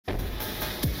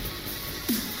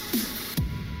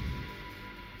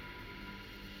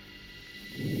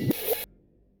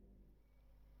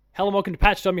Hello and welcome to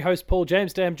Patched. I'm your host, Paul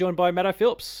James. Today I'm joined by Matto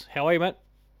Phillips. How are you, mate?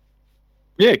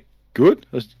 Yeah, good,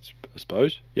 I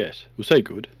suppose. Yes, we'll say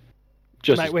good.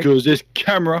 Just Mate, as good as this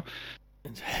camera.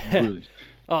 It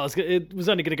was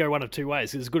only going to go one of two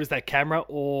ways. As good as that camera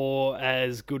or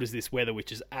as good as this weather,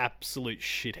 which is absolute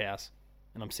shithouse.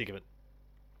 And I'm sick of it.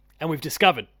 And we've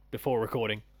discovered, before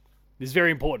recording, this is very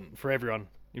important for everyone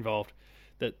involved,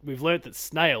 that we've learnt that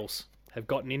snails have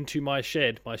gotten into my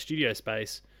shed, my studio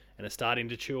space, and are starting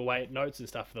to chew away at notes and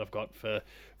stuff that I've got for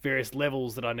various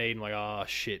levels that I need. I'm like, oh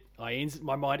shit.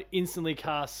 My mind instantly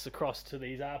casts across to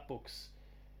these art books.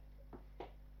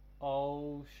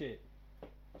 Oh shit.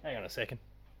 Hang on a second.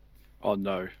 Oh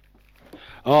no.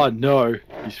 Oh no.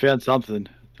 He's found something.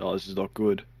 Oh, this is not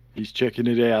good. He's checking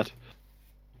it out.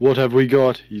 What have we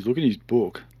got? He's looking at his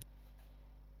book.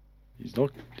 He's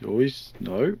not always...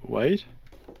 No, wait.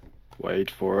 Wait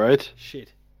for it.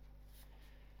 Shit.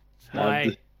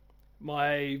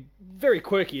 My very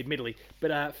quirky, admittedly,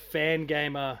 but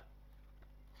Fangamer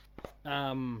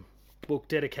book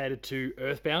dedicated to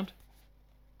Earthbound.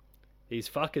 These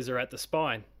fuckers are at the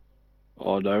spine.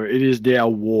 Oh no, it is now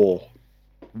war.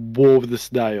 War with the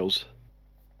snails.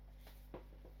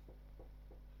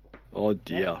 Oh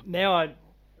dear.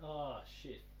 Oh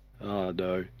shit. Oh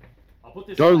no. I'll put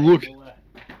this Don't away look. and we'll,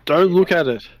 Don't look at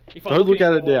it. Don't look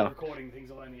at it now. Recording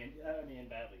things will only end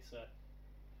badly, so.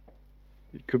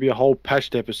 It could be a whole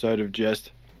patched episode of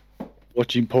just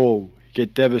watching Paul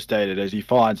get devastated as he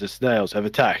finds the snails have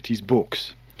attacked his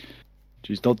books.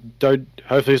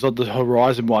 Hopefully it's not the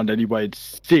Horizon one that he waited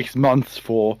 6 months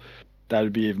for.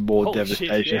 That'd be even more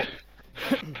devastation.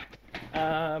 Shit,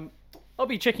 yeah. I'll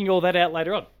be checking all that out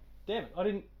later on. Damn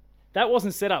it, that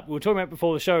wasn't set up. We were talking about it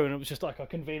before the show, and it was just like I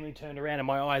conveniently turned around and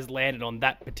my eyes landed on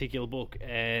that particular book,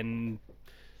 and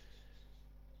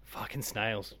fucking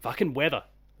snails, fucking weather.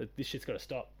 This shit's got to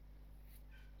stop.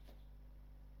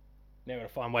 Now we've got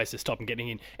to find ways to stop them getting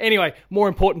in. Anyway, more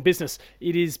important business.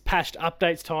 It is patched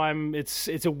updates time. It's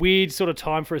a weird sort of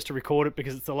time for us to record it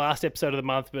because it's the last episode of the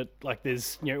month, but like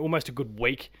there's almost a good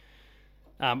week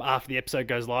after the episode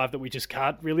goes live that we just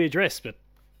can't really address. But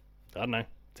I don't know.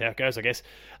 That's how it goes, I guess.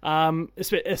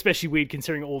 Especially weird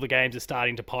considering all the games are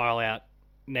starting to pile out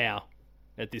now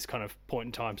at this kind of point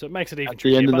in time. So it makes it even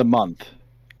trickier. At the end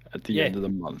of the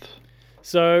month.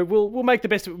 So we'll make the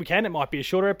best of it we can. It might be a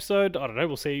shorter episode. I don't know.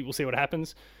 We'll see what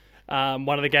happens. One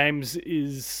of the games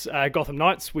is Gotham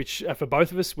Knights, which for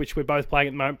both of us, which we're both playing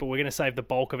at the moment. But we're going to save the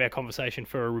bulk of our conversation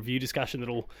for a review discussion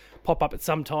that'll pop up at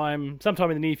sometime in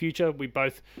the near future. We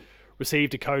both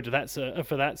received a code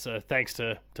for that. So thanks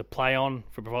to PlayOn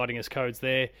for providing us codes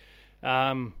there.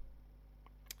 But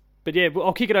yeah,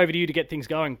 I'll kick it over to you to get things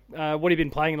going. What have you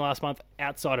been playing in the last month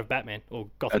outside of Batman or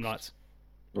Gotham Knights?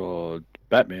 Oh,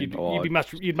 Batman.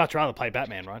 You'd much rather play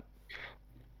Batman, right?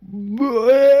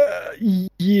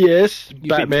 Yes,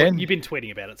 Batman. You've been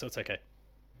tweeting about it, so it's okay.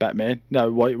 Batman? No,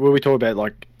 what were we talking about?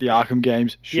 Like the Arkham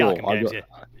games? Sure. The Arkham games, yeah.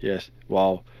 Yes.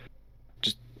 Well,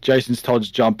 just Jason Todd's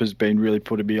jump has been really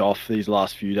putting me off these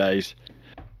last few days.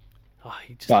 Oh,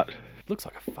 he just but looks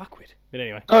like a fuckwit. But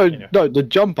anyway. No, the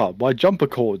jumper. My jumper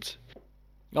chords.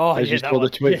 Oh, as yeah, you saw the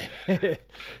tweet. Yeah.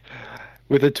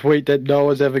 With a tweet that no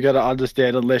one's ever going to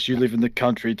understand unless you live in the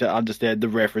country to understand the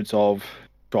reference of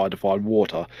trying to find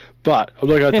water. But I'm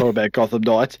not going to talk about Gotham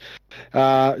Knights.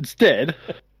 Instead,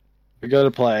 we're going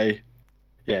to play...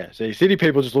 Yeah, see, city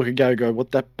people just look and go,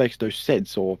 what, that makes no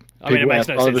sense. Or it makes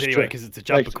no sense anyway because it's a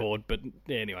jumper cord, but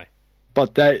yeah, anyway.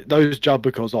 But those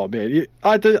jumper cords, oh man,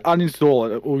 I had to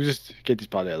uninstall it. We'll just get this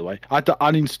part out of the way. I had to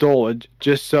uninstall it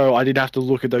just so I didn't have to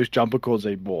look at those jumper cords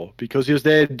anymore because he was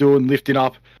there lifting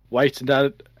up weights and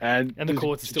that, and the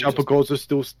cords are still jumper cords are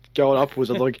still going upwards.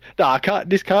 I'm like, nah,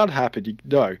 this can't happen.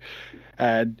 No,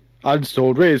 and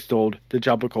uninstalled, reinstalled. The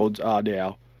jumper cords are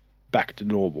now back to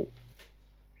normal,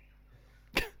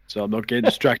 so I'm not getting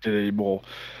distracted anymore.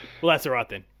 Well, that's all right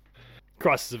then.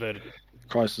 Crisis averted.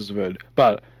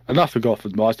 But enough for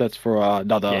Gotham Knights. That's for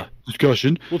another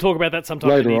discussion. We'll talk about that sometime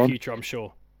in the near future, I'm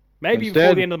sure. Maybe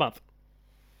before the end of the month.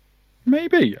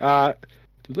 Maybe.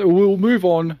 We'll move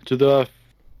on to the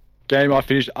game I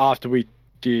finished after we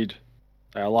did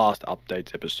our last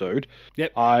updates episode.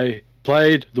 Yep. I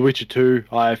played The Witcher 2.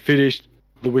 I finished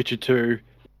The Witcher 2.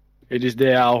 It is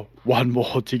now one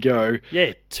more to go.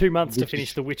 Yeah, 2 months to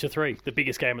finish The Witcher 3, the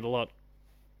biggest game of the lot.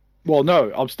 Well,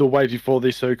 no, I'm still waiting for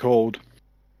the so-called...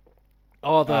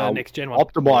 Oh, the next-gen one.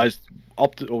 Optimized,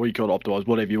 or we call it optimized,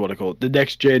 whatever you want to call it. The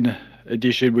next-gen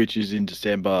edition, which is in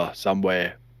December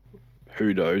somewhere.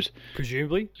 Who knows?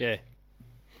 Presumably, yeah.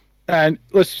 And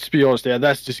let's just be honest now,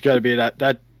 that's just going to be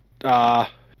that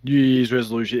New Year's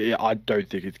resolution. I don't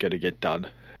think it's going to get done.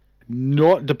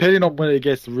 not depending on when it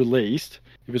gets released.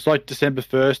 If it's like December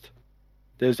 1st,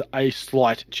 there's a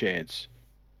slight chance.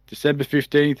 December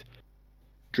 15th,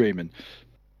 dreaming.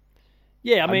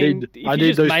 Yeah, I mean, I if you need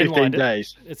just those mainlined 15 it,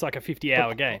 days. it's like a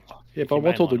 50-hour game. Yeah, if but I you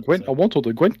want all the mainline it, Gwent. so- I want all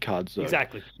the Gwent cards though.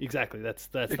 Exactly. That's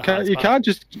the You hardest part.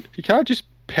 can't just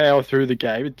power through the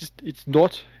game. It's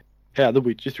not how The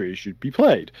Witcher 3 should be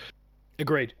played.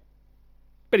 Agreed.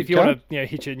 But if You you want to,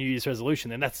 hit your New Year's resolution,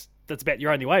 then that's about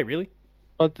your only way, really.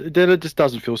 But then it just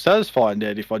doesn't feel satisfying.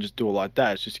 Then if I just do it like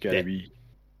that, it's just going to be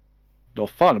not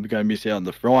fun. I'm going to miss out on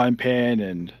the frying pan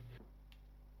and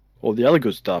all the other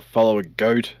good stuff. Follow a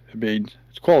goat. I mean,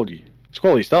 it's quality. It's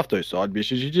quality stuff. Those side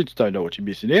missions, you just don't know what you're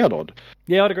missing out on.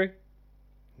 Yeah, I'd agree.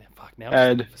 Now I'm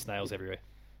And- looking for snails everywhere.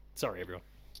 Sorry, everyone.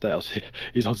 Snails.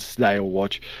 He's on snail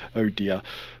watch. Oh dear.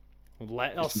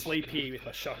 I'll sleep here with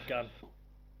my shotgun.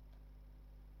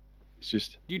 It's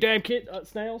just You damn kid,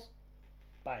 snails.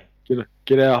 Bang.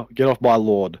 get off my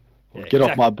lawn. Or Yeah, get off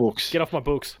exactly. my books. Get off my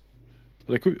books.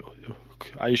 Like,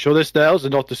 are you sure they're snails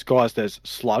and not disguised as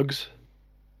slugs?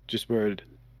 Just wearing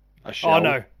a shell. Oh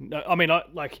no. I mean, All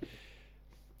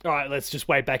right, let's just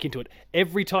wade back into it.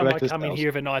 Every time back I to come in snails. here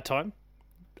of a night time,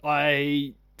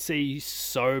 I see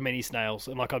so many snails,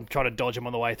 and I'm trying to dodge them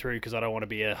on the way through because I don't want to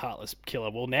be a heartless killer.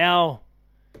 Well, now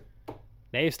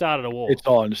you've started a war. It's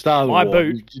on. Start of the My war.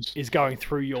 boot You just- is going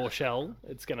through your shell.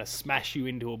 It's going to smash you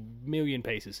into a million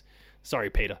pieces. Sorry,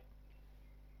 Peter.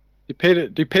 Do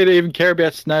Peter even care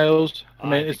about snails? I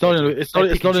mean, it's not in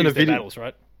a video. Battles,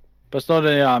 right? But it's not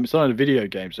in a video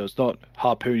game, so it's not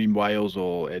harpooning whales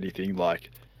or anything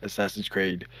like Assassin's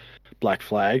Creed Black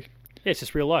Flag. Yeah, it's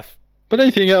just real life. But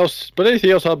anything else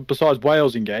besides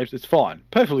whales in games, it's fine.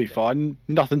 Perfectly fine.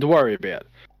 Nothing to worry about.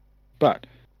 But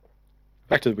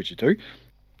back to The Witcher 2.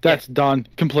 That's done,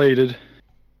 completed.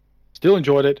 Still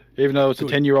enjoyed it, even though it's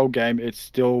Good. a 10-year-old game. It's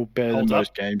still better Holds than up.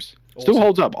 most games. Awesome. Still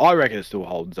holds up. I reckon it still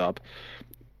holds up.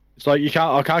 It's like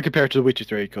I can't compare it to The Witcher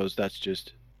 3 because that's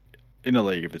just in a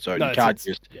league of its own. No,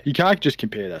 You can't just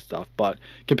compare that stuff. But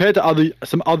compared to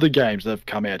some other games that have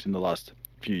come out in the last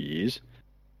few years,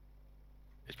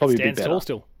 it's probably a bit Stands better. tall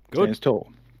still. Good. Stands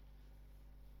tall.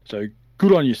 So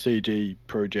good on your CG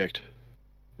Project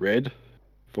Red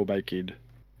for making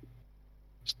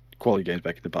quality games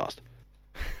back in the past.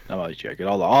 No, I'm only joking.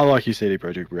 I like your CD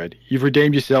Project Red. You've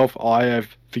redeemed yourself. I have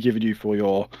forgiven you for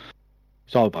your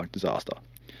Cyberpunk disaster.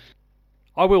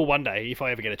 I will one day if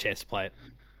I ever get a chance to play it.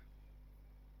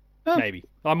 Oh, Maybe.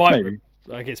 I might. maybe.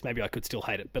 I guess maybe I could still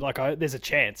hate it, but there's a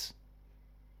chance.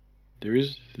 There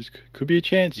could be a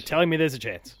chance. You're telling me there's a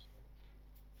chance.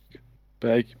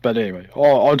 But anyway,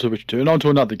 on to Witcher 2 and on to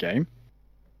another game.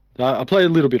 I played a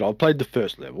little bit. I played the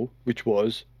first level, which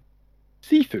was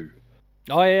Sifu.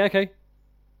 Oh yeah, okay.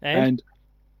 And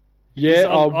yeah,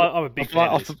 I'm a big fan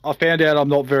of this. I found out I'm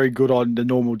not very good on the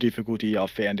normal difficulty. I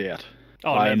found out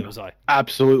Oh, I neither am- was I.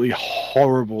 absolutely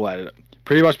horrible at it.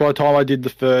 Pretty much by the time I did the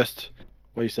first,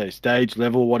 stage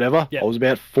level or whatever, Yeah. I was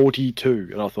about 42,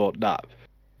 and I thought, nah.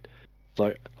 It's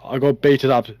like I got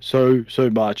beaten up so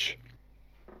much.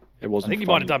 It I wasn't. think you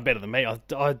fun. might have done better than me.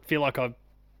 I feel like I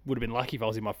would have been lucky if I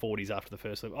was in my 40s after the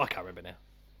first level. I can't remember now.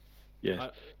 Yeah.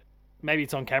 Maybe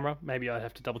it's on camera. Maybe I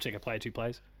have to double check a player 2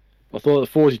 plays. I thought at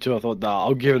 42, I thought, nah,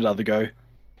 I'll give it another go.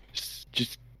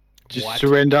 Just What?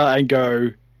 surrender and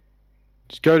go.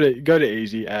 Just go to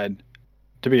easy. And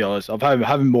to be honest, I'm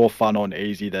having more fun on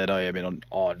easy than I am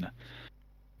on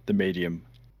the medium.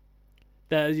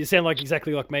 You sound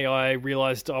exactly like me. I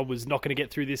realised I was not going to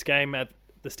get through this game at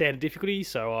the standard difficulty,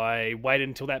 so I waited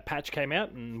until that patch came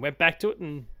out and went back to it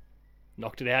and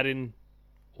knocked it out in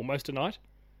almost a night.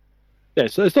 Yeah,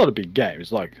 so it's not a big game.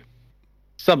 It's like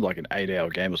something like an 8-hour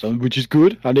game or something, which is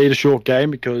good. I need a short game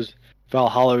because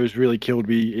Valhalla has really killed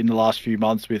me in the last few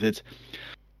months with its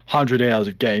 100 hours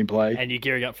of gameplay. And you're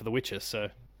gearing up for The Witcher, so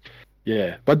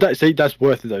Yeah, but that's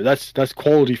worth it though. That's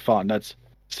quality fun. That's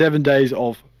 7 days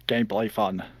of gameplay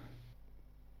fun.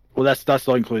 Well, that's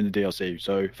not including the DLC.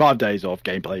 So 5 days of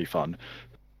gameplay fun.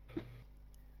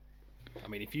 I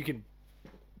mean, if you can...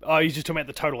 Oh, you're just talking about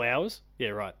the total hours? Yeah,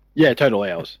 right. Yeah, total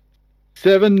hours.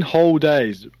 7 whole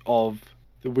days of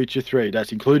The Witcher 3.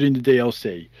 That's including the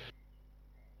DLC.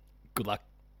 Good luck.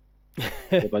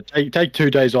 Yeah, but take 2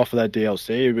 days off of that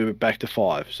DLC, we're back to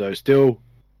 5. So still,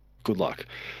 good luck.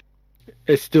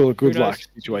 It's still a good Who knows? luck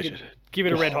situation. Give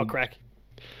it a red hot crack.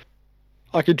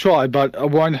 I can try, but I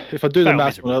won't. If I do the Fail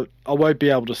math, miserably. I won't be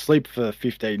able to sleep for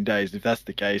 15 days. If that's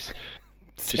the case,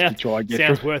 just to try and get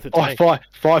Sounds through. worth it to me.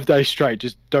 5 days straight.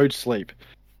 Just don't sleep.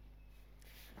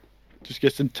 Just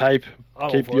get some tape, I'm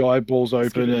all keep for the it. eyeballs Let's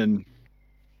open, give it. and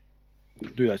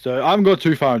do that. So I haven't got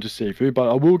too far into Sifu, but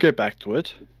I will get back to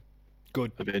it.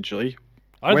 Good. eventually.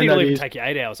 I don't When think it'll that even is- take you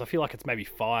 8 hours. I feel like it's maybe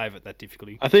 5 at that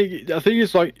difficulty. I think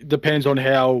it's like depends on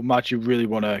how much you really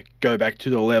want to go back to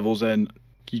the levels, and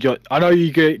I know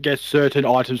you get certain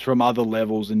items from other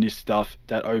levels and this stuff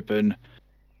that open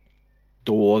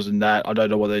doors and that. I don't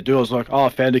know what they do. I was like, oh, I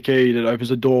found a key that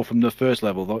opens a door from the first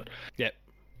level. I thought, Yep.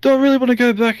 do I really want to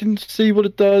go back and see what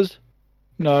it does?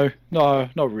 No, not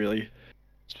really.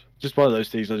 It's just one of those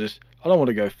things. I don't want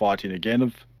to go fighting again.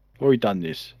 I've already done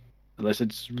this. Unless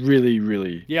it's really,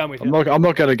 really. Yeah, I'm with I'm you.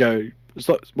 not going to go. It's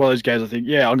like one of those games I think,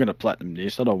 yeah, I'm going to platinum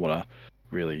this. I don't want to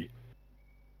really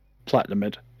platinum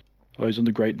it. Oh, he's on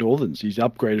the Great Northerns. He's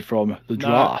upgraded from the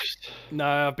draft.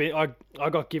 No, I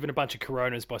got given a bunch of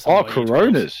Coronas by some. Oh,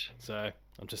 Coronas. So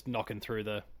I'm just knocking through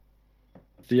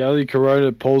The only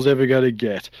Corona Paul's ever going to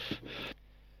get.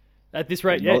 At this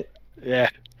rate, yeah, Yeah.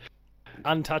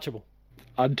 untouchable.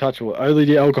 Untouchable. Only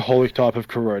the alcoholic type of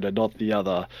Corona, not the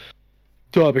other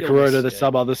type of Corona that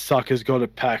some other suckers got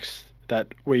at PAX that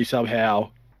we somehow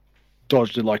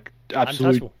dodged it like absolute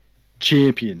Untouchable.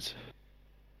 champions.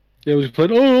 Yeah, we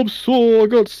played, oh, I'm sore, I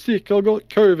got sick, I got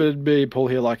COVID, and me and Paul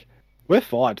here like, we're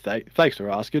fine, thanks for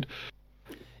asking.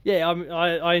 Yeah,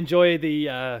 I enjoy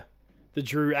the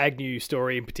Drew Agnew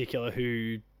story in particular.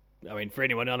 Who, I mean, for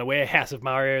anyone unaware, House of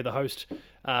Mario, the host,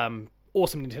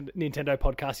 awesome Nintendo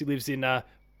podcast. He lives in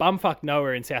bumfuck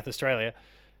nowhere in South Australia.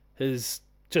 Has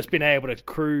just been able to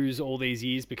cruise all these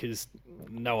years because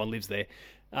no one lives there.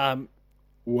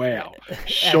 Wow.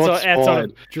 Shots outside fired.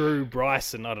 of Drew,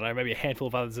 Bryce, and I don't know, maybe a handful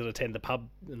of others that attend the pub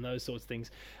and those sorts of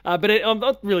things. But I'm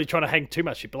not really trying to hang too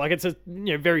much shit. But like, it's a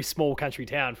very small country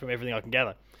town from everything I can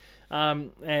gather,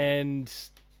 and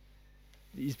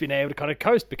he's been able to kind of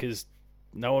coast because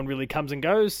no one really comes and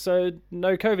goes. So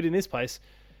no COVID in this place.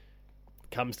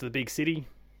 Comes to the big city,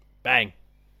 bang.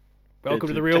 Welcome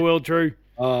to the real world, Drew.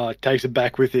 Oh, takes it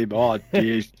back with him. Oh,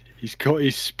 dear.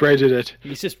 He's spreading it.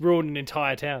 He's just ruined an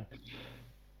entire town.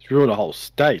 He's ruined a whole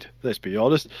state, let's be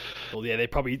honest. Well, yeah, they're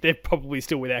probably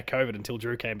still without COVID until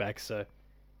Drew came back. So,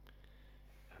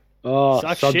 Oh,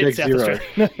 sucks subject shit, zero.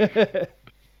 South Australia.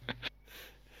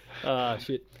 Ah,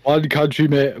 shit. One country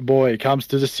boy comes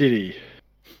to the city,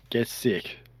 gets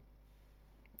sick.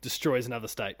 Destroys another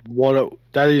state.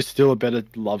 That is still a better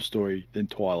love story than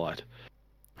Twilight.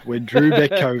 When Drew met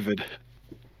COVID.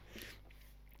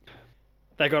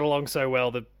 They got along so well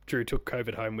that Drew took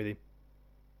COVID home with him.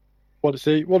 What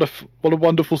a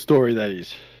wonderful story that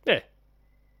is. Yeah.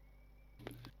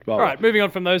 Well, All right, moving on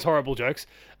from those horrible jokes.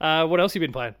 What else have you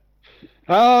been playing?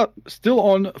 Still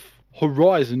on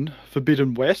Horizon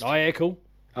Forbidden West. Oh, yeah, cool.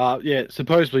 Yeah,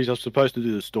 supposedly I was supposed to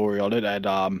do the story on it, and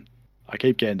I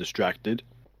keep getting distracted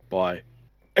by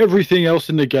everything else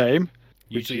in the game.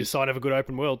 Usually a sign of a good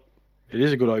open world. It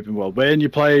is a good open world. When you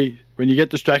get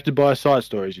distracted by side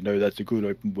stories, that's a good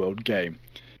open world game.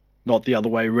 Not the other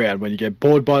way around. When you get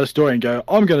bored by the story and go,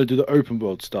 I'm going to do the open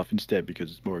world stuff instead because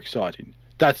it's more exciting.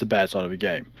 That's the bad side of a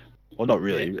game. Well, not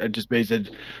really. Yeah. It just means they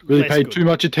really Less paid good. too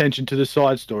much attention to the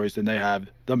side stories than they have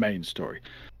the main story.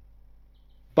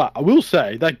 But I will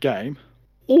say that game,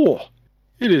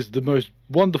 it is the most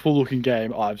wonderful looking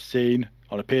game I've seen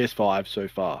on a PS5 so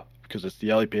far because it's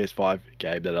the only PS5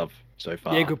 game that I've so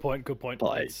far. Yeah, good point.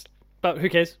 Play. But who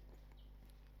cares?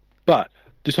 But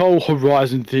this whole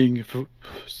Horizon thing,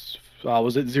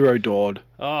 was it Zero Dawn?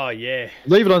 Oh, yeah.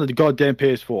 Leave it on the goddamn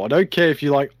PS4. I don't care if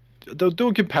you they're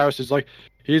doing comparisons like,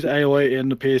 here's Aloy in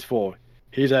the PS4,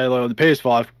 here's Aloy on the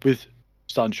PS5 with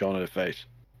sunshine on her face.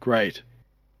 Great.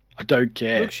 I don't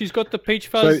care. Look, she's got the peach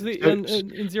fuzz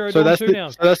in Zero Dawn 2 now.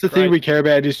 So that's the thing Great. we care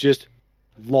about is just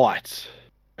lights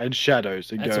and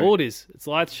shadows. And That's all it is. It's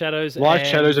lights, shadows,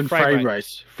 shadows, and frame rate.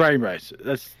 rates. Frame rates.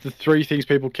 That's the three things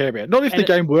people care about. Not if And the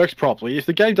game works properly. If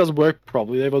the game doesn't work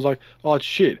properly, everyone's like, oh, it's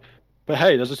shit. But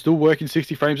hey, does it still work in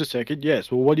 60 frames a second?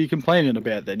 Yes. Well, what are you complaining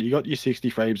about then? You got your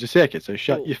 60 frames a second, so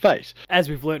shut your face. As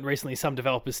we've learned recently, some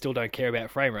developers still don't care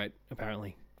about frame rate,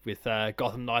 apparently. With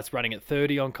Gotham Knights running at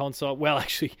 30 on console. Well,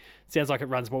 actually, it sounds like it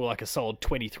runs more like a solid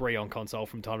 23 on console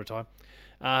from time to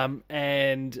time.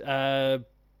 And A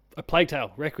Plague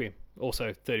Tale, Requiem,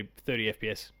 also 30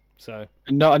 FPS. So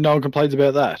No one complains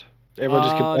about that. Everyone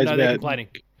just complains no, about they're complaining.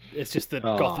 It's just that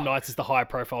Oh. Gotham Knights is the high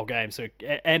profile game, so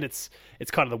and it's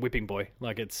kind of the whipping boy.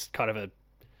 Like it's kind of a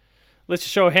let's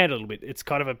just show a hand a little bit. It's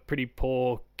kind of a pretty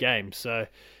poor game, so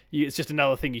it's just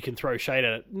another thing you can throw shade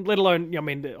at it. Let alone, I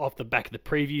mean, off the back of the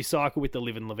preview cycle with the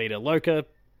Live in La Vida Loca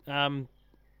thing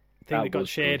that got was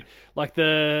shared. good. Like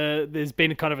there's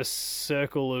been kind of a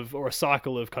cycle of kind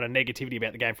of negativity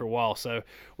about the game for a while. So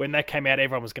when that came out,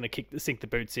 everyone was going to sink the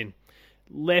boots in.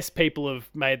 Less people have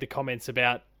made the comments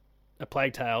about a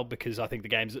Plague Tale because I think the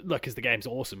game's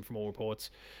awesome from all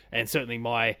reports, and certainly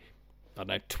my, I don't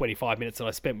know, 25 minutes that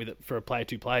I spent with it for a player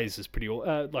 2 plays is pretty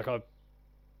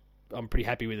I'm pretty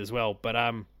happy with as well. But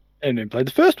And then played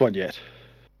the first one yet.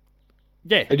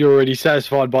 Yeah. And you're already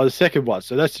satisfied by the second one.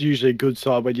 So that's usually a good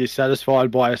sign when you're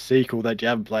satisfied by a sequel that you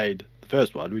haven't played the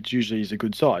first one, which usually is a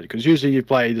good sign. Because usually you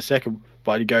play the second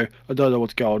one, you go, I don't know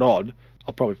what's going on.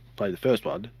 I'll probably play the first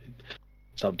one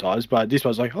sometimes. But this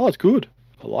one's like, oh, it's good.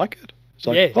 I like it.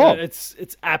 It's like,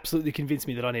 it's absolutely convinced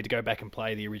me that I need to go back and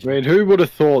play the I original. mean, who would have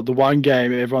thought the one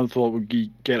game everyone thought would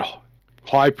get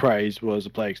high praise was A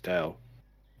Plague's Tale?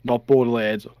 Not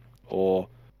Borderlands or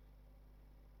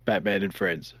Batman and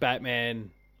Friends. Batman,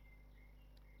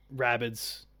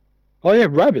 Rabbids. Oh yeah,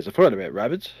 Rabbids. I forgot about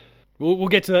Rabbids. We'll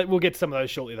get to that. We'll get to some of those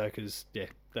shortly though, because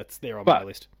they're on my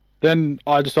list. Then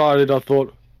I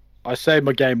thought I saved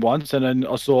my game once, and then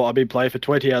I saw I've been playing for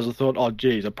 20 hours. I thought, oh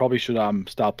geez, I probably should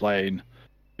start playing,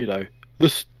 the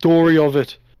story of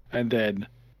it, and then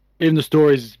even the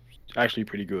story is actually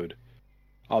pretty good.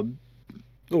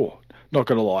 Not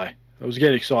gonna lie, I was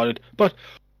getting excited, but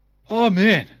oh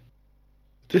man,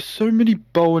 there's so many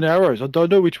bow and arrows. I don't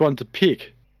know which one to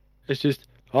pick. It's just,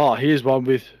 here's one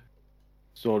with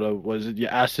sort of, was it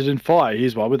your acid and fire?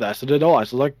 Here's one with acid and ice. I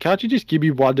was like, can't you just give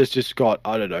me one that's just got,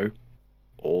 I don't know,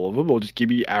 all of them, or just give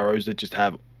me arrows that just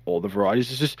have all the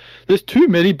varieties? It's just, there's too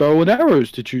many bow and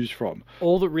arrows to choose from.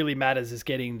 All that really matters is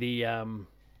getting the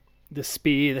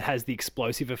spear that has the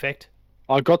explosive effect.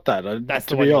 I got that.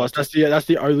 To be honest, that's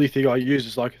the only thing I use.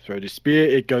 Is like throw the spear,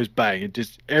 it goes bang. It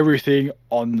just everything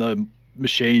on the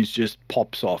machines just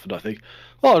pops off, and I think,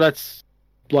 oh, that's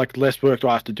like less work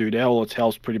I have to do now. All its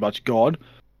health's pretty much gone.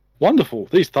 Wonderful.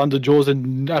 These thunder jaws are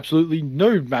absolutely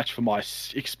no match for my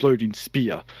exploding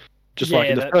spear. Just like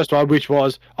in the first one, which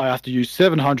was I have to use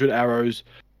 700 arrows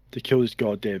to kill this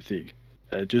goddamn thing,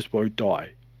 and it just won't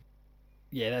die.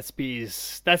 Yeah, that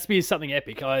spear's something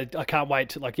epic. I can't wait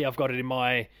to I've got it in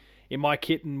my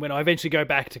kit, and when I eventually go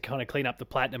back to kind of clean up the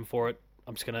platinum for it,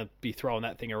 I'm just gonna be throwing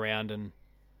that thing around and.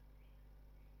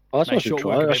 That's what I should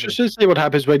try. I should see what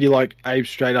happens when you aim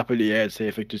straight up in the air and see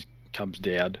if it just comes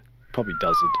down. Probably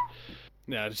doesn't.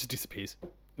 No, it just disappears.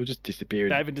 It'll just disappear.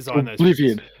 They haven't designed those.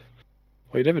 Oblivion.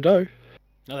 Well, you never know.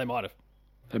 No, they might have.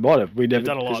 They might have. We never.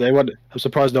 Done a lot. I'm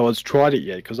surprised no one's tried it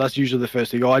yet, because that's usually the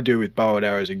first thing I do with bow and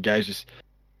arrows and games, just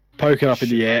poke it up in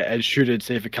the air and shoot it and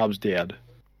see if it comes down.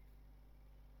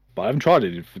 But I haven't tried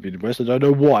it in Forbidden West. I don't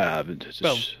know why I haven't.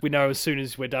 Well, we know as soon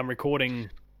as we're done recording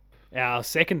our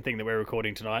second thing that we're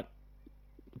recording tonight.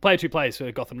 Player 2 plays for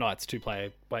Gotham Knights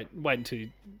 2-player. Wait until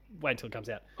it comes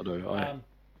out. I know.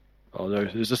 Oh no,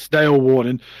 there's a snail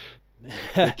warning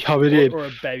coming in, or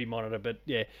a baby monitor. But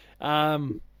yeah.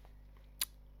 Oh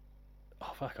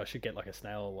fuck! I should get a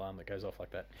snail alarm that goes off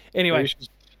like that. Anyway, we should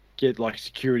get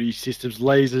security systems,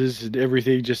 lasers, and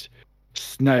everything. Just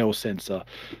snail sensor.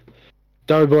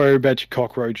 Don't worry about your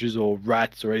cockroaches or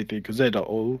rats or anything, because they're not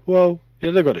all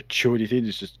they've got to chew anything.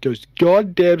 It's just those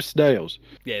goddamn snails.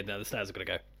 Yeah, no, the snails are gonna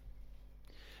go.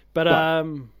 But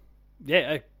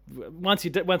once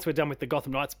we're done with the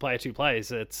Gotham Knights Player 2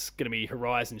 plays, it's gonna be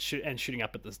Horizon shooting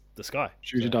up at the sky.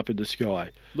 Shooting up in the sky.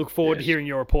 Look forward to hearing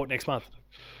your report next month.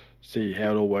 See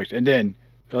how it all works. And then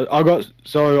I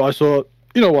saw,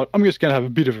 you know what, I'm just going to have a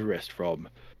bit of a rest from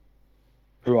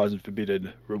Horizon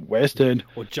Forbidden West and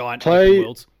or giant play open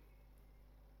worlds.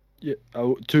 Yeah,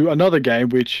 to another game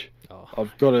which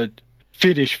I've got to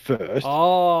finish first.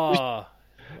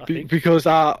 Because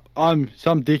I'm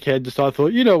some dickhead decided,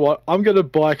 thought, you know what, I'm going to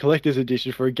buy a collector's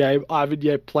edition for a game I haven't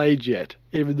yet played yet,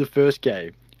 even the first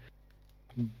game.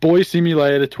 Boy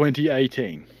Simulator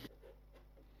 2018.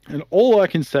 And all I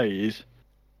can say is,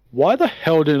 why the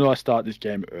hell didn't I start this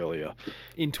game earlier?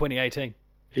 In 2018.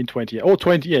 In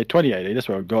 2018. That's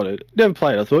where I got it. Never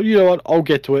played it. I thought, you know what, I'll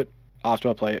get to it after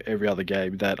I play every other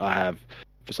game that I have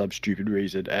for some stupid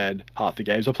reason. And half the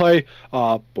games I play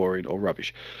are boring or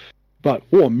rubbish. But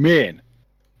oh man,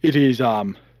 it is.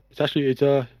 It's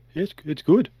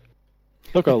good.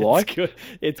 Not gonna lie.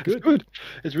 It's good.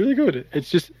 It's really good. It's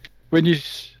just. When you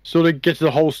sort of get to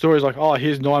the whole story, it's like, oh,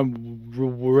 here's 9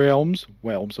 realms.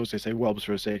 Well, I was going to say realms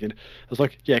for a second. I was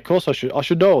like, yeah, of course I should. I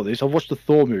should know all this. I've watched the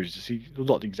Thor movies. It's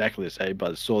not exactly the same,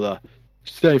 but it's sort of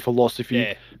same philosophy.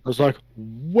 Yeah. I was like,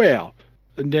 wow.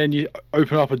 And then you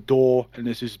open up a door, and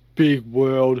there's this big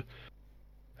world,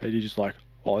 and you're just like,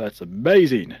 oh, that's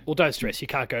amazing. Well, don't stress. You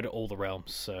can't go to all the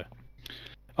realms, so.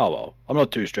 Oh, well, I'm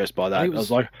not too stressed by that. I was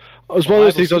one of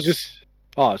those things I was just,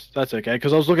 that's okay.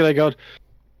 Because I was looking at it going,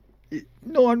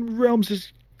 9 realms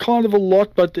is kind of a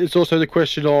lot, but it's also the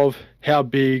question of how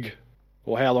big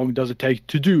or how long does it take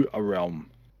to do a realm.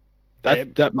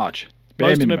 That much.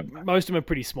 Bare minimum. Most of them are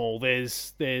pretty small.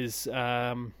 There's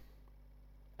Alfheim,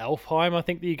 I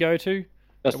think, that you go to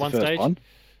That's at the one first stage. one.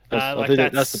 I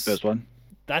think that's the first one.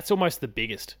 That's almost the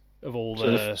biggest of all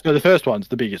the. So the first one's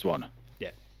the biggest one.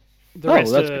 Yeah. The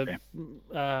rest that's are, good.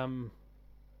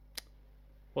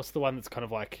 what's the one that's kind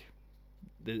of like,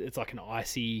 it's like an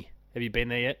icy. Have you been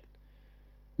there yet?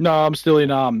 No, I'm still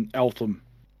in Eltham.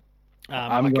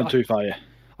 I haven't gone too far yet.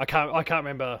 I can't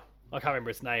remember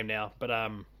its name now, but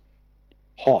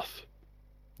Hoth.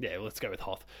 Yeah, let's go with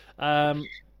Hoth. And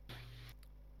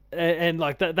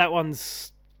like that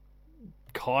one's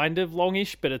kind of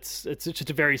longish, but it's just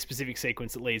a very specific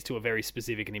sequence that leads to a very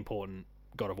specific and important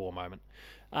God of War moment.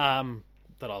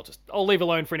 That I'll leave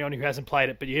alone for anyone who hasn't played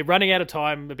it. But you're running out of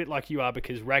time, a bit like you are,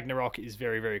 because Ragnarok is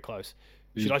very, very close.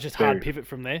 Should I just hard pivot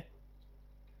from there?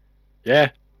 Yeah.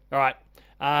 All right.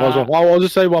 I'll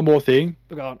just say one more thing.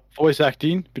 Go on. Voice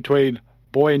acting between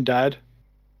boy and dad.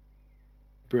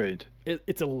 Brilliant.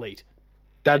 It's elite.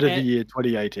 Dad of the Year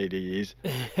 2018 he is.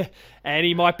 And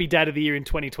he might be Dad of the Year in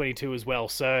 2022 as well.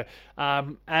 So,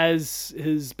 as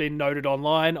has been noted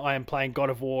online, I am playing God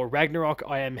of War Ragnarok.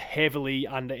 I am heavily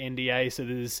under NDA, so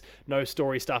there's no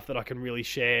story stuff that I can really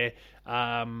share.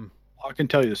 I can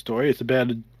tell you the story. It's about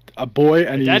a boy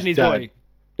and dad his dad. Boy.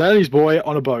 Dad and his boy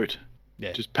on a boat.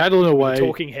 Yeah. Just paddling away. With a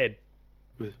talking head.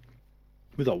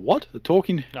 With a what? A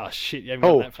talking... Oh, shit. You haven't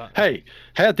gone that far. Hey,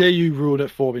 how dare you ruin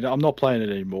it for me? I'm not playing it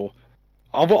anymore.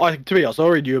 To be honest, I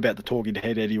already knew about the talking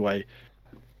head anyway.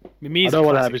 I know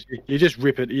what happens. You just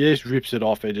rip it. He just rips it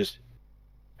off and just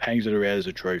hangs it around as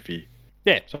a trophy.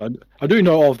 Yeah. So I do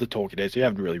know of the talking head, so you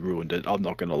haven't really ruined it. I'm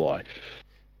not going to lie.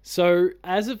 So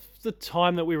as of the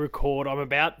time that we record, I'm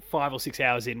about 5 or 6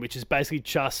 hours in, which is basically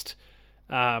just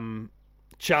the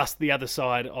other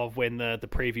side of when the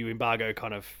preview embargo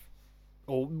kind of,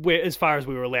 as far as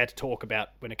we were allowed to talk about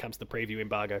when it comes to the preview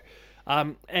embargo.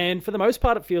 And for the most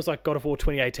part, it feels like God of War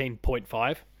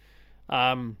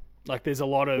 2018.5. Like there's a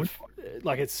lot of,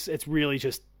 like it's really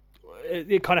just,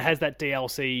 it kind of has that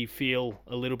DLC feel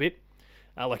a little bit.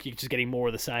 Like you're just getting more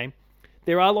of the same.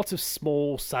 There are lots of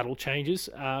small, subtle changes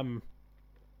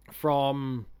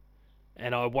from,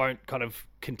 and I won't kind of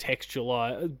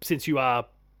contextualize, since you are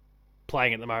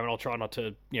playing at the moment, I'll try not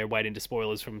to wade into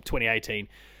spoilers from 2018.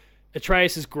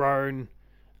 Atreus has grown.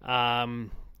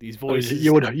 These voices.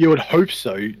 You would hope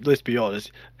so. Let's be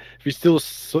honest. If he's still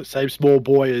the same small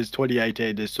boy as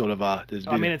 2018, there's sort of a.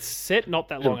 It's set not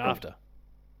that long after.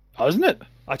 Oh, isn't it?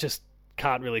 I just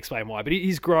can't really explain why, but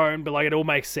he's grown. But like, it all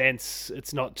makes sense.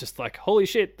 It's not just like holy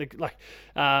shit. The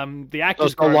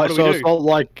actor's grown. So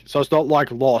it's not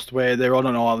like Lost, where they're on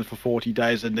an island for 40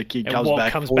 days and the kid comes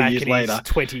back 4 years later. He's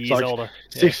 20 years older.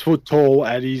 6 foot tall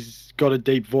and he's got a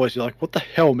deep voice. You're like, what the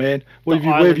hell, man? Where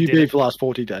have you been for the last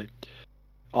 40 days?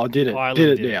 I did it.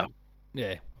 Did it now.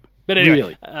 Yeah. But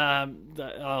anyway,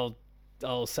 really?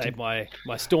 I'll save my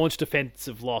staunch defense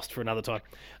of Lost for another time.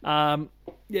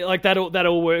 Yeah, like that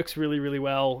all works really, really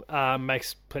well.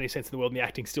 Makes plenty of sense in the world, and the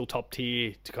acting's still top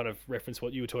tier, to kind of reference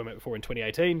what you were talking about before in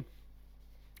 2018.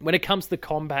 When it comes to the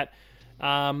combat,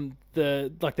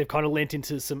 they've kind of lent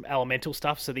into some elemental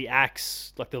stuff. So the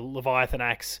axe, like the Leviathan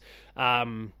axe,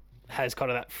 has kind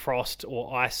of that frost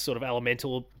or ice sort of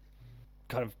elemental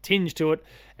kind of tinge to it,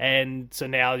 and so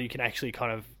now you can actually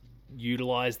kind of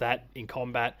utilize that in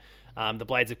combat. The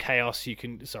Blades of Chaos, you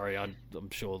can. Sorry, I'm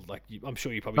sure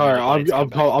you probably. No,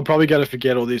 I'm probably going to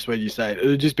forget all this when you say it.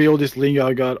 It'll just be all this lingo.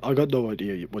 I got no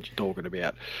idea what you're talking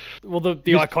about. Well, the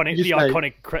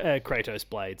iconic Kratos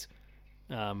blades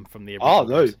from the original. Oh,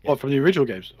 those from the original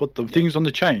games. What, the things on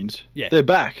the chains? Yeah, they're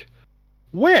back.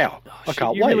 Wow, I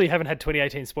can't wait. You really haven't had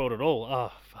 2018 spoiled at all.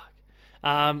 Oh fuck.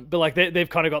 But like they've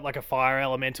kind of got like a fire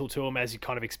elemental to them, as you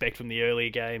kind of expect from the earlier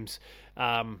games.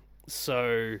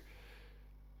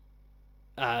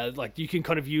 Like you can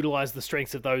kind of utilize the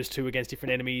strengths of those two against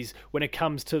different enemies. When it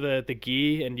comes to the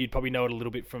gear, and you'd probably know it a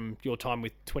little bit from your time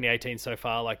with 2018 so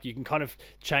far, like you can kind of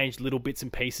change little bits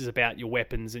and pieces about your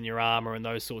weapons and your armor and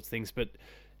those sorts of things, but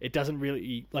it doesn't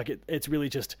really, like it's really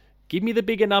just give me the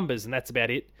bigger numbers and that's about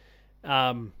it.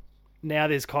 Now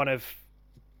there's kind of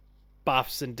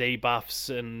buffs and debuffs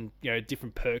and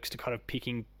different perks to kind of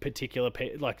picking particular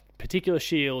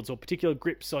shields or particular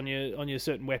grips on your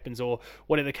certain weapons or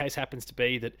whatever the case happens to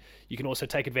be, that you can also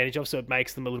take advantage of. So it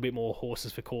makes them a little bit more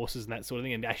horses for courses and that sort of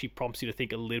thing, and actually prompts you to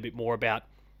think a little bit more about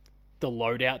the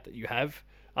loadout that you have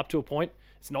up to a point.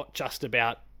 It's not just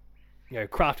about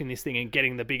crafting this thing and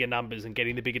getting the bigger numbers and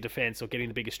getting the bigger defense or getting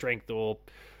the bigger strength or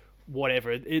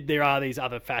whatever. There are these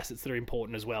other facets that are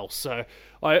important as well. So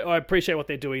I appreciate what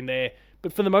they're doing there,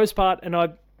 but for the most part, and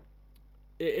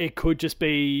it could just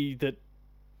be that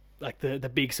like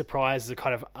the big surprises are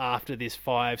kind of after this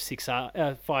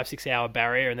 5-6 hour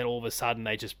barrier, and then all of a sudden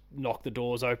they just knock the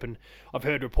doors open. I've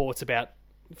heard reports about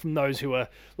from those who were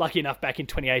lucky enough back in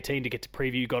 2018 to get to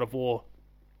preview God of War,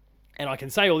 and I can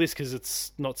say all this because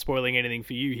it's not spoiling anything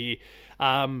for you here.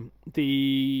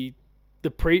 There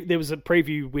was a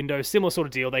preview window, similar sort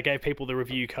of deal. They gave people the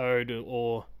review code,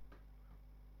 or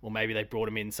maybe they brought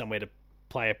them in somewhere to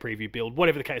play a preview build,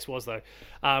 whatever the case was though.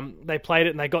 They played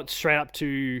it and they got straight up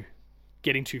to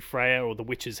getting to Freya or the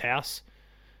witch's house,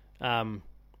 and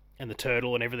the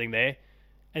turtle and everything there.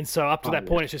 And so up to that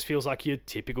point, it just feels like your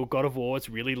typical God of War. It's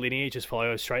really linear, just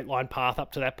follow a straight line path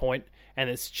up to that point. And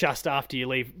it's just after you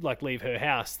leave her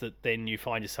house that then you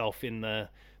find yourself in the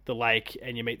lake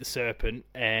and you meet the serpent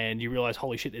and you realize,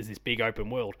 holy shit, there's this big open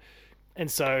world.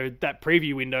 And so that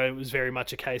preview window was very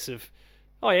much a case of,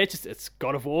 oh yeah, it's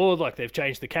God of War. Like they've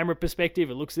changed the camera perspective.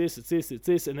 It looks this, it's this, it's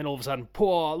this, and then all of a sudden,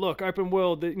 look, open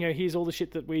world. Here's all the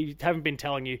shit that we haven't been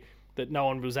telling you that no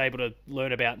one was able to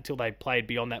learn about until they played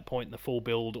beyond that point in the full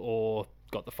build or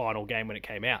got the final game when it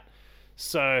came out.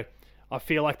 So I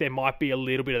feel like there might be a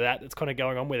little bit of that's kind of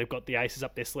going on where they've got the aces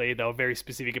up their sleeve. They were very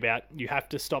specific about you have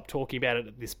to stop talking about it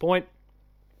at this point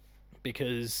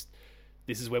because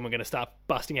this is when we're going to start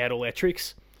busting out all our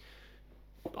tricks.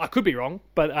 I could be wrong,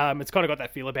 but it's kind of got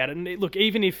that feel about it. And look,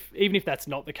 even if that's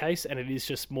not the case, and it is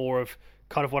just more of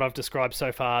kind of what I've described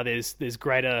so far, there's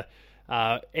greater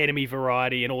enemy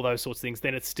variety and all those sorts of things,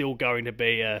 then it's still going to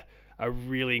be a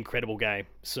really incredible game.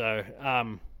 So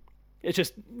it's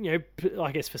just,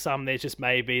 I guess for some there's just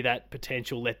maybe that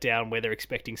potential letdown where they're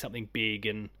expecting something big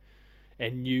and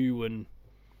new and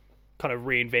kind of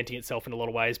reinventing itself in a lot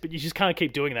of ways, but you just can't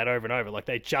keep doing that over and over. Like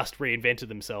they just reinvented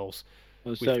themselves.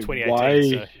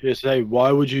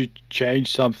 Why would you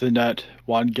change something that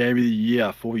won Game of the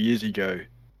Year 4 years ago?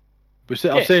 I've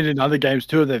seen it in other games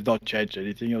too, and they've not changed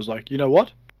anything. I was like, you know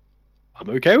what? I'm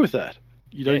okay with that.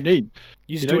 You don't need.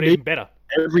 You just do it even better.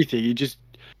 Everything. You just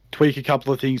tweak a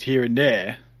couple of things here and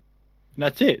there, and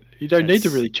that's it. You don't need to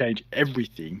really change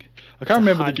everything. I can't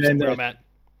remember the game that I'm at.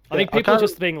 I think people are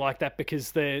just being like that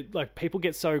because they're like people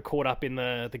get so caught up in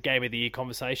the Game of the Year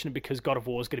conversation because God of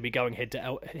War is going to be going head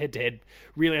to head.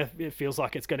 Really, it feels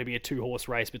like it's going to be a 2-horse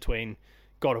race between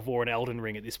God of War and Elden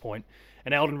Ring at this point.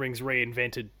 And Elden Ring's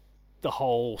reinvented the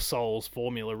whole Souls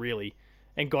formula, really.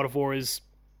 And God of War is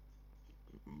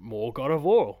more God of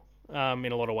War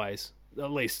in a lot of ways,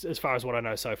 at least as far as what I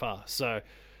know so far. So,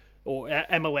 or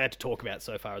am allowed to talk about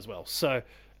so far as well. So,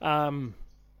 I don't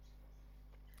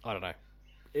know.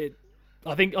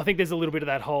 I think there's a little bit of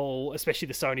that whole, especially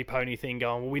the Sony pony thing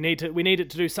going, well, we need it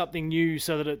to do something new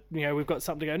so that it, we've got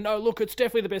something to go, no, look, it's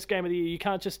definitely the best game of the year. You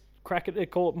can't just crack it and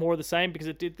call it more of the same because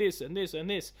it did this and this and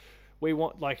this. We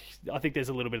want, I think there's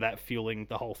a little bit of that fueling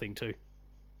the whole thing too.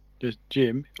 Just,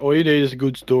 Jim, all you need is a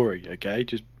good story, okay?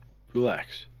 Just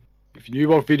relax. If you knew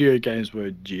what video games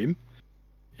were, Jim,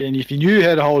 and if you knew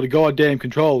how to hold a goddamn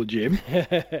controller, Jim,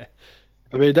 I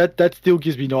mean, that still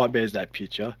gives me nightmares, that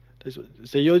picture.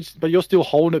 So you're still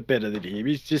holding it better than him.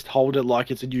 He's just holding it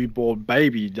like it's a newborn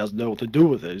baby. He doesn't know what to do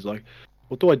with it. He's like,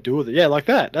 what do I do with it? Yeah, like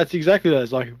that. That's exactly that.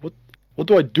 It's like, what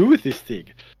do I do with this thing?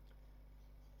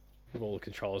 With all the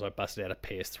controllers, I busted out a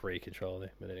PS3 controller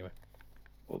there. But anyway.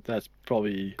 Well, that's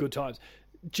probably... Good times.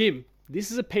 Jim, this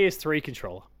is a PS3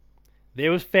 controller. There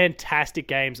was fantastic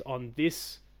games on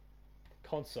this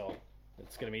console.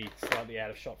 It's going to be slightly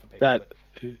out of shot for people.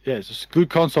 Yeah, it's a good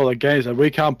console of games that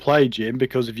we can't play, Jim,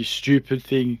 because of your stupid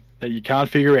thing that you can't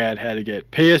figure out how to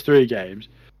get PS3 games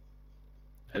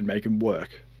and make them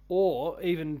work. Or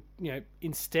even,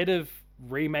 instead of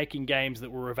remaking games that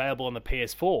were available on the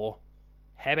PS4,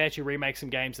 how about you remake some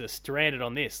games that are stranded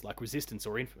on this, like Resistance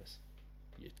or Infamous?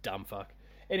 You dumb fuck.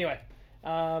 Anyway,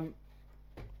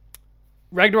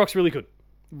 Ragnarok's really good.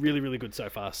 Really, really good so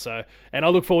far. So, and I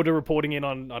look forward to reporting in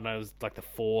on, I don't know, it was like the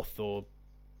 4th or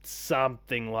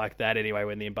something like that anyway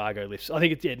when the embargo lifts. I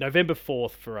think it's, November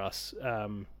 4th for us.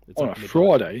 It's on a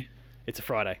Friday? It's a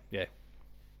Friday, yeah.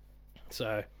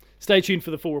 So, stay tuned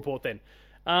for the full report then.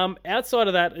 Outside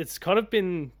of that, it's kind of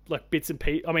been like bits and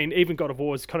pieces. I mean, even God of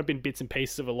War has kind of been bits and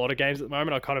pieces of a lot of games at the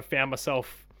moment. I kind of found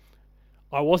myself...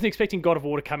 I wasn't expecting God of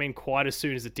War to come in quite as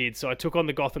soon as it did, so I took on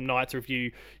the Gotham Knights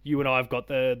review. You and I have got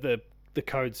the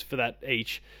codes for that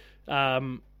each.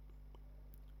 But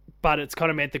it's kind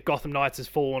of meant that Gotham Knights has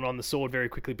fallen on the sword very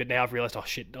quickly, but now I've realised, oh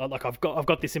shit, like I've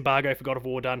got this embargo for God of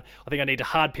War done. I think I need to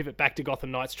hard pivot back to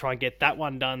Gotham Knights, try and get that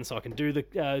one done so I can do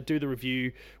the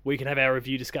review. We can have our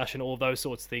review discussion, all of those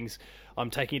sorts of things. I'm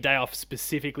taking a day off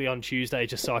specifically on Tuesday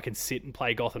just so I can sit and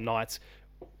play Gotham Knights.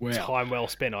 Wow. Time well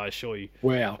spent, I assure you.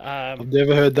 Wow. I've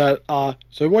never heard that.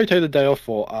 So what do you take the day off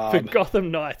for? For Gotham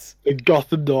Knights. The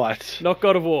Gotham Knights. Not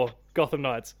God of War, Gotham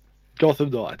Knights. Gotham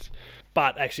Knights.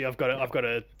 But actually, I've got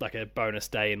a bonus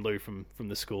day in lieu from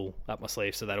the school up my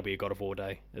sleeve, so that'll be a God of War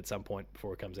day at some point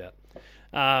before it comes out.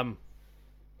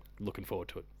 Looking forward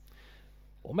to it,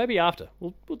 or maybe after.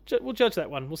 We'll judge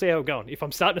that one. We'll see how we're going. If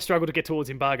I'm starting to struggle to get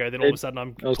towards embargo, then all of a sudden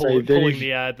I'm pulling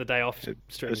the day off.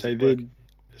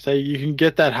 So you can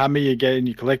get that Hummer you get in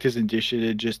your collector's edition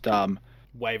and just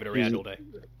wave it around all day.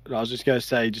 I was just going to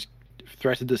say, just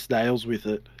threaten the snails with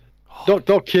it.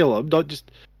 Don't kill them. Don't just.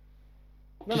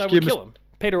 No, we'll kill them.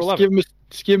 Peter will love it.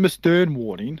 Just give them a stern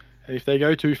warning, and if they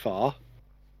go too far,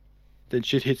 then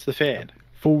shit hits the fan.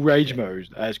 Full rage mode,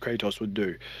 as Kratos would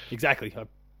do. Exactly.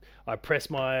 I press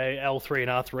my L3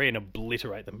 and R3 and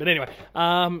obliterate them. But anyway,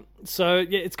 so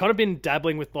yeah, it's kind of been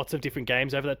dabbling with lots of different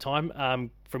games over that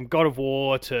time, from God of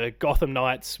War to Gotham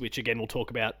Knights, which again we'll talk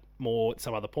about more at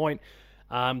some other point.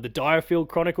 The Direfield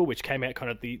Chronicle, which came out kind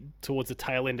of towards the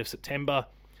tail end of September.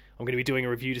 I'm going to be doing a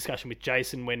review discussion with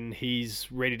Jason when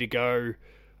he's ready to go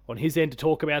on his end to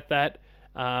talk about that.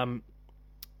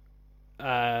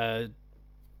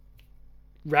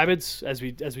 Rabbids, as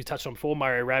we touched on before,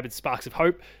 Mario Rabbids Sparks of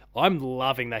Hope. I'm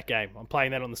loving that game. I'm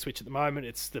playing that on the Switch at the moment.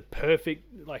 It's the perfect,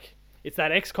 it's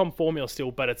that XCOM formula still,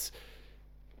 but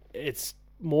it's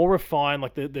more refined.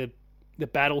 Like the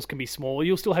battles can be smaller.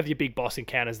 You'll still have your big boss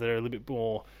encounters that are a little bit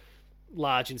more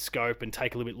large in scope and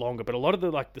take a little bit longer, but a lot of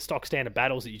the stock standard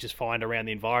battles that you just find around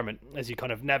the environment as you're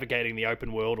kind of navigating the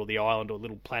open world or the island or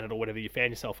little planet or whatever you found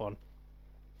yourself on,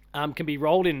 can be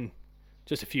rolled in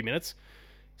just a few minutes.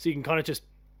 So you can kind of just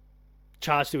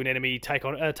charge to an enemy, take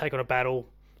on a battle,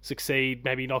 succeed,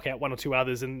 maybe knock out one or two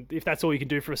others, and if that's all you can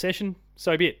do for a session,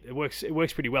 so be it. It works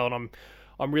pretty well, and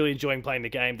I'm really enjoying playing the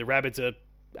game. The Rabbids are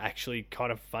actually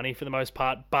kind of funny for the most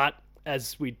part, but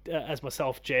as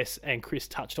myself, Jess, and Chris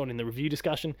touched on in the review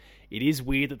discussion, it is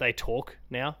weird that they talk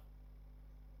now.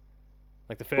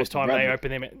 Like the first time they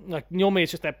open them, like normally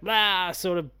it's just that blah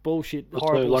sort of bullshit,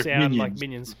 horrible sound like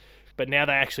minions, but now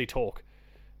they actually talk.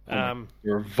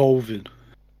 You're evolving,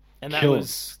 and that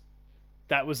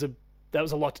was a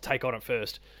lot to take on at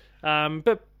first.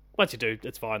 But once you do,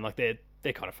 it's fine. Like they're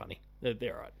kind of funny.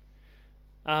 They're all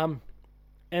right.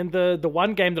 And the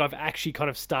one game that I've actually kind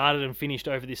of started and finished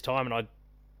over this time, and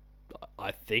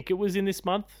I think it was in this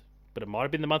month, but it might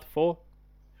have been the month before.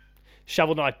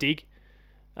 Shovel Knight Dig.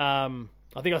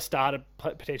 I think I started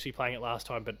potentially playing it last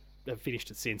time, but I've finished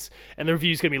it since. And the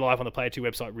review's going to be live on the Player 2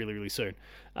 website really, really soon.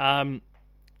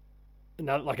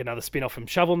 Another spin-off from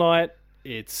Shovel Knight.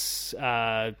 It's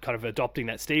kind of adopting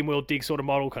that SteamWorld Dig sort of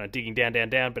model, kind of digging down,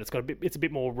 but it's a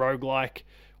bit more roguelike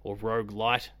or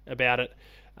roguelite about it.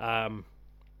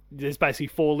 There's basically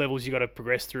 4 levels you got to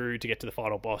progress through to get to the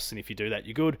final boss, and if you do that,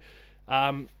 you're good.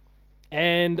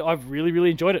 And I've really,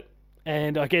 really enjoyed it.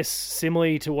 And I guess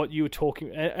similarly to what you were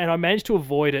talking, and I managed to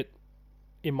avoid it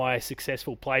in my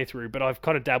successful playthrough, but I've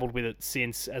kind of dabbled with it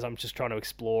since as I'm just trying to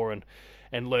explore and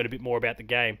learn a bit more about the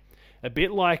game. A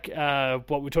bit like what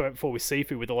we were talking about before with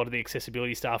Sifu, with a lot of the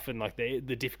accessibility stuff and like the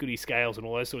difficulty scales and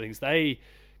all those sort of things. They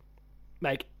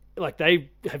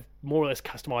have more or less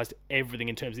customized everything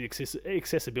in terms of the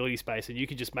accessibility space, and you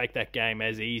can just make that game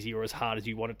as easy or as hard as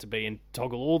you want it to be and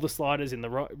toggle all the sliders in the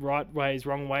right ways,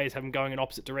 wrong ways, have them going in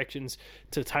opposite directions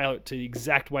to tailor it to the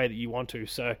exact way that you want to.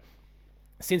 So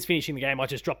since finishing the game, I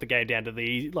just dropped the game down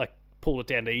to pulled it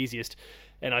down to easiest,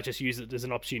 and I just use it as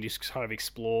an opportunity to kind of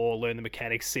explore, learn the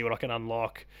mechanics, see what I can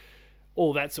unlock,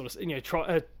 all that sort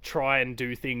of, try and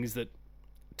do things that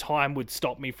time would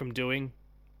stop me from doing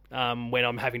when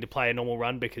I'm having to play a normal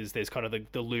run, because there's kind of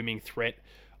the looming threat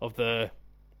of the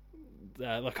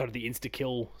kind of the insta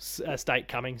kill state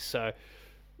coming. So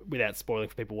without spoiling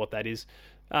for people what that is,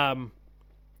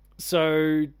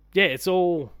 so yeah, it's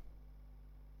all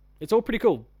pretty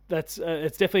cool. It's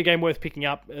definitely a game worth picking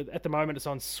up. At the moment, it's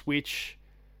on Switch,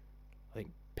 I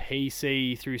think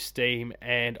PC through Steam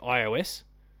and iOS.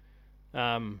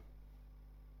 I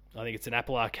think it's an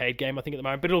Apple Arcade game, I think, at the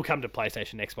moment, but it'll come to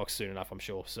PlayStation and Xbox soon enough, I'm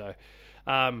sure. So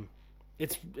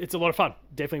it's a lot of fun.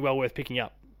 Definitely well worth picking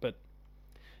up. But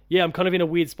yeah, I'm kind of in a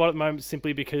weird spot at the moment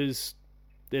simply because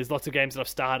there's lots of games that I've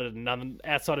started and none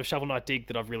outside of Shovel Knight Dig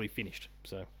that I've really finished.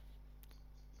 So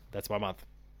that's my month.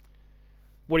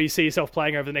 What do you see yourself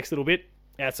playing over the next little bit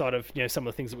outside of some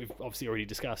of the things that we've obviously already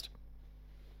discussed?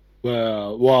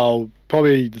 Well,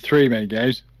 probably the 3 main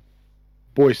games.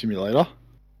 Boy Simulator.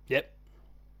 Yep.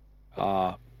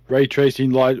 Ray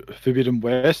Tracing Light Forbidden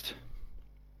West.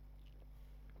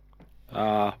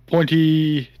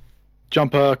 Pointy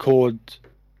Jumper Cord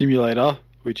Simulator,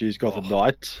 which is Gotham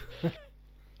Knights.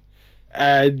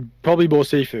 and probably more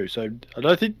seafood. So I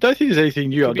don't think there's anything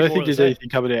new. I Could be don't more think of the there's same. anything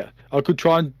coming out. I could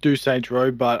try and do Saints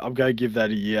Row, but I'm going to give that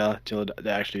a year till they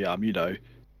actually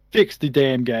fix the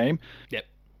damn game. Yep.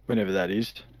 Whenever that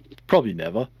is, probably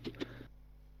never.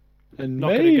 And Not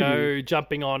going maybe to go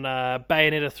jumping on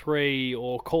Bayonetta 3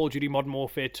 or Call of Duty Modern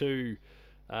Warfare 2.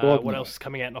 Well, what no. else is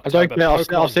coming out in I October? don't care. I've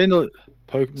Pokemon. seen the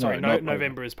Sorry, not Pokemon.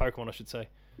 November is Pokemon, I should say.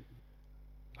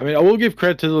 I mean, I will give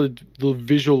credit to the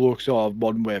visual looks of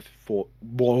Modern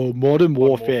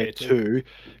Warfare 2,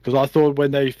 because I thought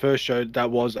when they first showed that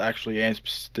was actually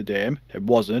Amsterdam. It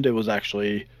wasn't. It was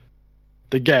actually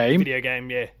the game, Video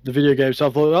game, yeah. the video game. So I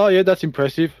thought, oh yeah, that's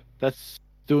impressive. That's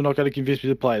still not going to convince me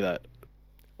to play that.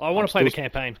 I want to play the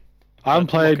campaign. I haven't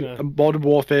But I'm not played gonna- Modern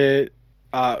Warfare,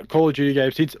 Call of Duty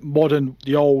games since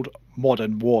the old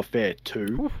Modern Warfare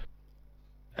 2. Whew.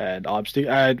 And I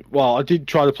did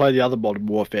try to play the other Modern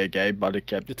Warfare game, but it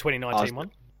kept The 2019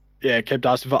 one. it kept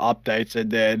asking for updates,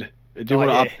 and then it didn't Oh,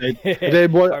 want yeah. to update. And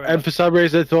then I remember. and for some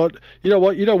reason, I thought, you know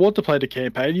what, you don't want to play the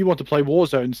campaign, you want to play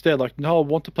Warzone instead. Like, no, I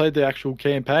want to play the actual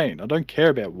campaign. I don't care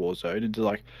about Warzone. And they're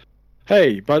like,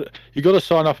 hey, but you got to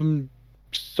sign up and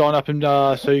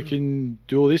so you can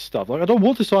do all this stuff. Like, I don't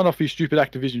want to sign off for your stupid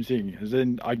Activision thing. And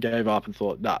then I gave up and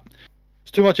thought, nah,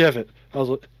 it's too much effort.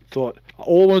 Thought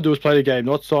all I want to do is play the game,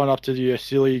 not sign up to the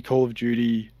silly Call of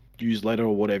Duty newsletter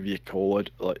or whatever you call it.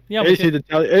 Like, Yeah, anything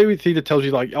that tells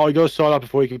you like, oh, you got to sign up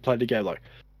before you can play the game. Like,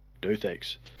 no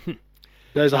thanks.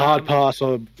 There's a hard pass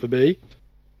for me.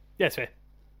 Yeah, it's fair.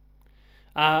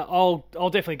 I'll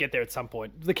definitely get there at some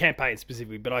point. The campaign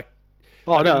specifically, but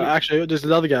Oh no, actually, there's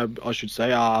another game I should say.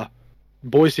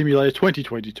 Boy Simulator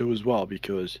 2022 as well,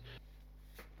 because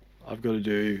I've got to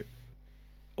do.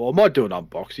 Well, I might do an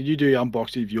unboxing. You do the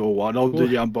unboxing of your one. I'll do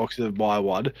the unboxing of my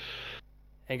one.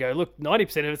 and go, look,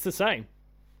 90% of it's the same.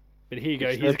 But here you go.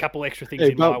 It's Here's that- a couple extra things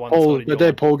Hey, in my but one. That's not in but your then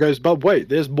one. Paul goes, but wait,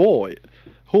 there's more.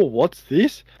 Oh, what's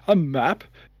this? A map?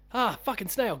 Ah, fucking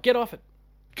snail, get off it.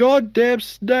 Goddamn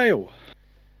snail!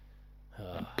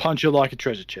 Punch it like a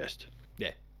treasure chest.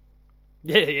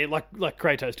 Yeah, like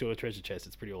Kratos to a treasure chest.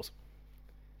 It's pretty awesome.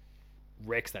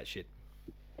 Wrecks that shit.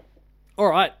 All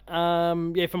right.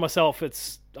 Yeah, for myself,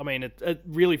 it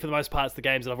really, for the most part, it's the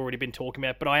games that I've already been talking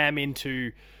about, but I am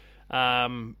into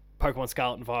Pokemon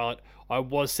Scarlet and Violet. I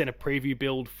was sent a preview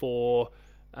build for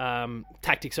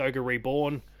Tactics Ogre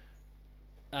Reborn.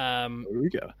 There we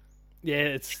go. Yeah,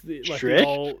 it's like Shrek? the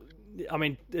old. I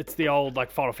mean, it's the old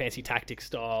like Final Fantasy Tactics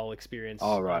style experience.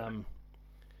 Oh, right.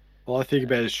 All I think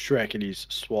about is Shrek and his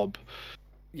swamp.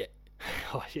 Yeah.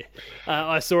 Oh, yeah.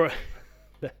 I saw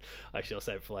it. Actually, I'll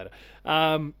save it for later.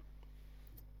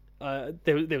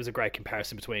 There was a great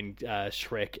comparison between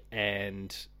Shrek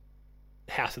and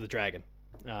House of the Dragon,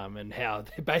 and how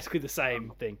they're basically the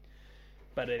same thing.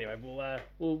 But anyway,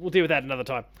 we'll deal with that another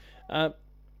time.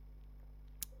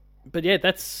 But yeah,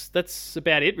 that's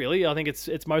about it really. I think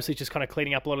it's mostly just kind of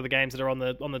cleaning up a lot of the games that are on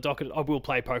the docket. I will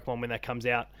play Pokemon when that comes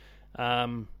out,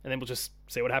 and then we'll just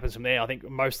see what happens from there. I think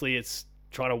mostly it's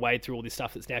trying to wade through all this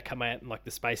stuff that's now come out in like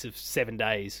the space of 7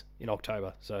 days in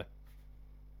October. So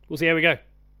we'll see how we go.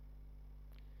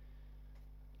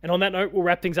 And on that note, we'll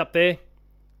wrap things up there.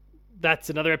 That's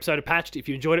another episode of Patched. If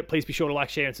you enjoyed it, please be sure to like,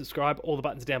 share, and subscribe. All the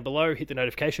buttons are down below. Hit the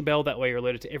notification bell. That way you're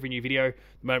alerted to every new video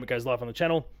the moment it goes live on the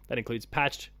channel. That includes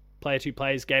Patched, Player 2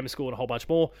 Plays, Gamer School, and a whole bunch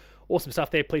more. Awesome stuff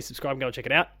there. Please subscribe and go and check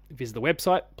it out. Visit the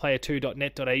website,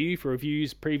 player2.net.au, for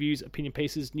reviews, previews, opinion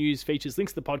pieces, news, features,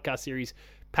 links to the podcast series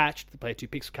Patched, the Player 2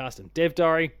 Pixelcast, and Dev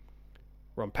Diary.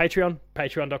 We're on Patreon,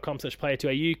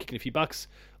 patreon.com/player2au, kicking a few bucks.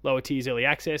 Lower tiers, early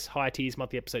access. Higher tiers,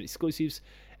 monthly episode exclusives.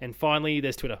 And finally,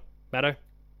 there's Twitter. Matto.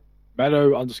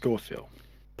 Matto_Phil.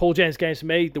 Paul James Games for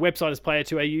me. The website is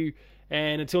player2au.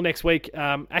 And until next week,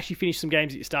 actually finish some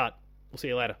games at your start. We'll see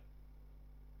you later.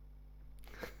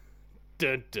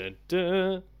 Dun, dun,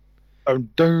 dun. Dun,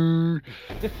 dun.